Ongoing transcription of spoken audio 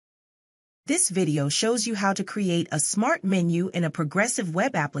This video shows you how to create a smart menu in a progressive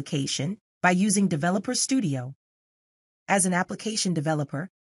web application by using Developer Studio. As an application developer,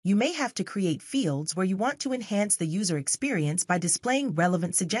 you may have to create fields where you want to enhance the user experience by displaying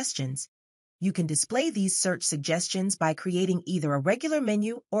relevant suggestions. You can display these search suggestions by creating either a regular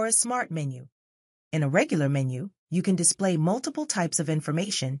menu or a smart menu. In a regular menu, you can display multiple types of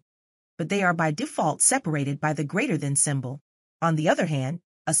information, but they are by default separated by the greater than symbol. On the other hand,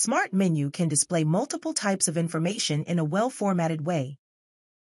 a smart menu can display multiple types of information in a well-formatted way.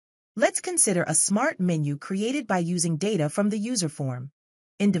 Let's consider a smart menu created by using data from the user form.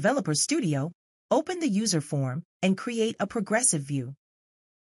 In Developer Studio, open the user form and create a progressive view.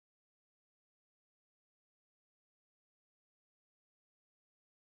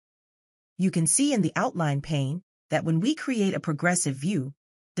 You can see in the outline pane that when we create a progressive view,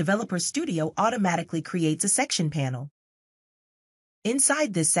 Developer Studio automatically creates a section panel.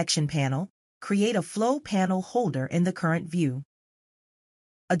 Inside this section panel, create a flow panel holder in the current view.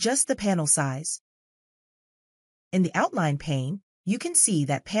 Adjust the panel size. In the outline pane, you can see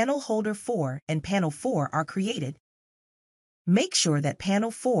that Panel Holder 4 and Panel 4 are created. Make sure that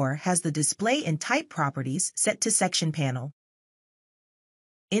Panel 4 has the Display and Type properties set to Section Panel.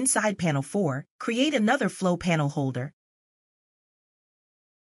 Inside Panel 4, create another flow panel holder.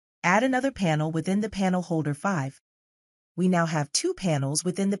 Add another panel within the Panel Holder 5. We now have two panels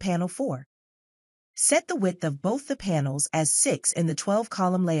within the Panel 4. Set the width of both the panels as 6 in the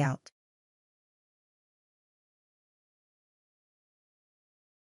 12-column layout.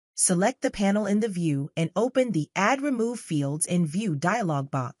 Select the panel in the view and open the Add Remove Fields in View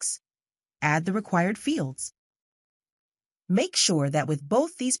dialog box. Add the required fields. Make sure that with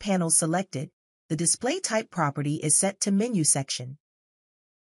both these panels selected, the Display Type property is set to Menu Section.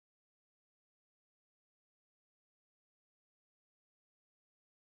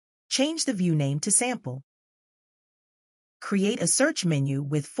 Change the view name to Sample. Create a search menu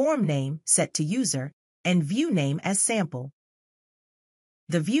with form name set to User and view name as Sample.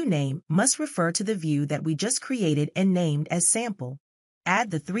 The view name must refer to the view that we just created and named as Sample.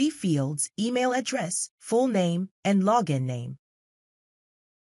 Add the three fields: email address, full name, and login name.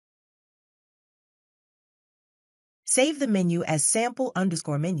 Save the menu as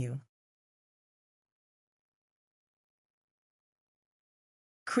sample_menu.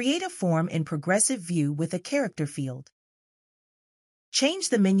 Create a form in Progressive View with a character field. Change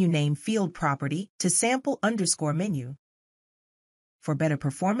the menu name field property to sample_menu. For better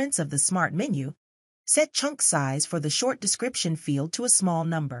performance of the smart menu, set chunk size for the short description field to a small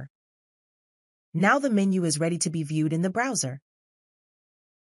number. Now the menu is ready to be viewed in the browser.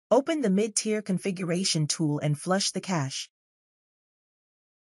 Open the mid-tier configuration tool and flush the cache.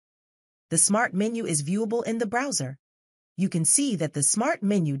 The smart menu is viewable in the browser. You can see that the smart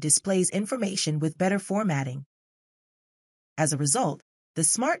menu displays information with better formatting. As a result, the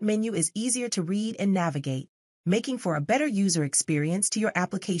smart menu is easier to read and navigate, making for a better user experience to your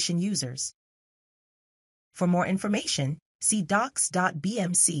application users. For more information, see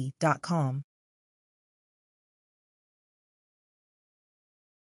docs.bmc.com.